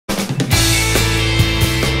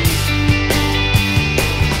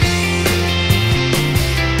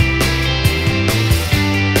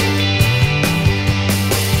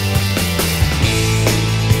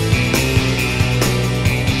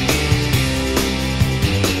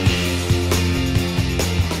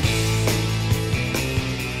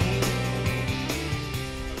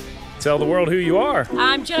Tell the world who you are.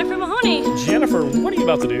 I'm Jennifer Mahoney. Jennifer, what are you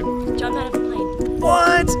about to do? Jump out of the plane.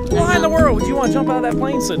 What? Why in the world would you want to jump out of that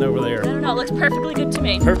plane sitting over there? I don't know, it looks perfectly good to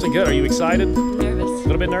me. Perfectly good. Are you excited? Nervous. A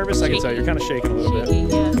little bit nervous? Shaky. I can tell you're kind of shaking a little Shaky,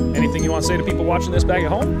 bit. yeah. Anything you want to say to people watching this back at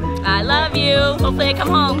home? I love you. Hopefully I come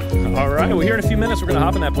home. All right, well here in a few minutes we're going to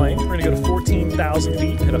hop in that plane. We're going to go to 14,000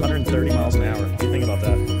 feet at 130 miles an hour. What do you think about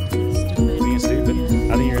that? Stupid. Being stupid?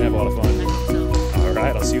 I think you're going to have a lot of fun. I think so. All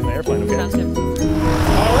right, I'll see you in the airplane, okay? Sounds good.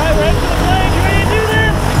 All right, we're heading to the plane. You ready to do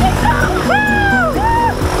this? I think so. Woo!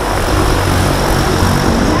 Woo!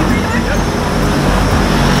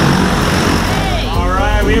 All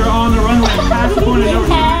right, we are on the runway. Past the point of no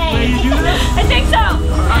return. Ready to do this? I think so.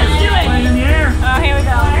 All right, Let's do it. plane in the air. Oh, here we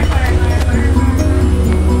go.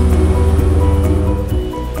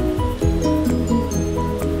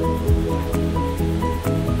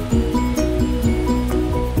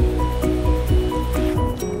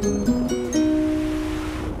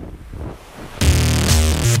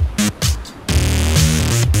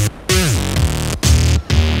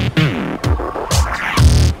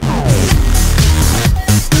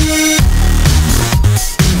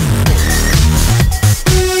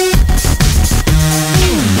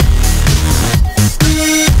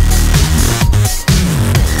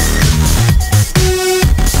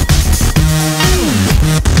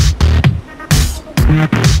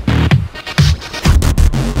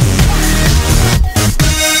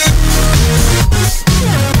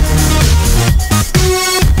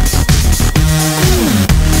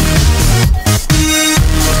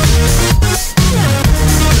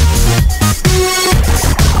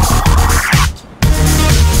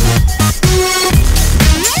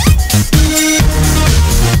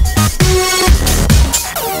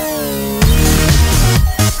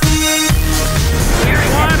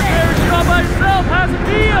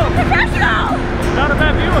 Not a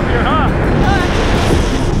bad view up here, huh?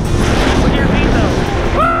 Look at your feet, though.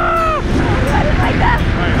 Woo! I didn't like that.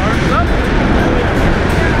 All right, arms up.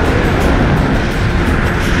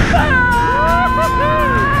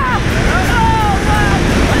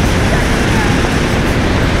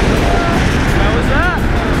 How was that?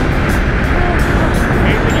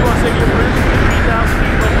 Anything you want to say to your friends? 3,000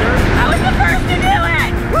 people up there? I was the first to do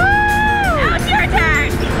it. Woo! Now it's your turn.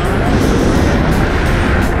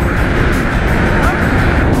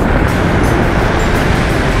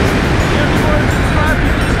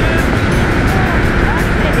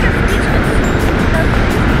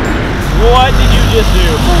 What did you just do?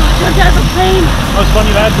 Jumped out of a plane. Most fun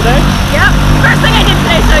you've had today? Yep. First thing I did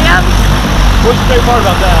today, so yep. What's your favorite part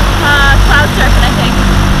about that? Cloud surfing, I think.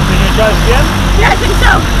 Are you going to try this again? Yeah, I think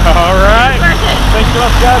so. All right. Worth it. Thanks so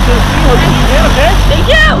much, guys. Hope to see you again, okay? Thank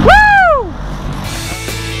you. Woo!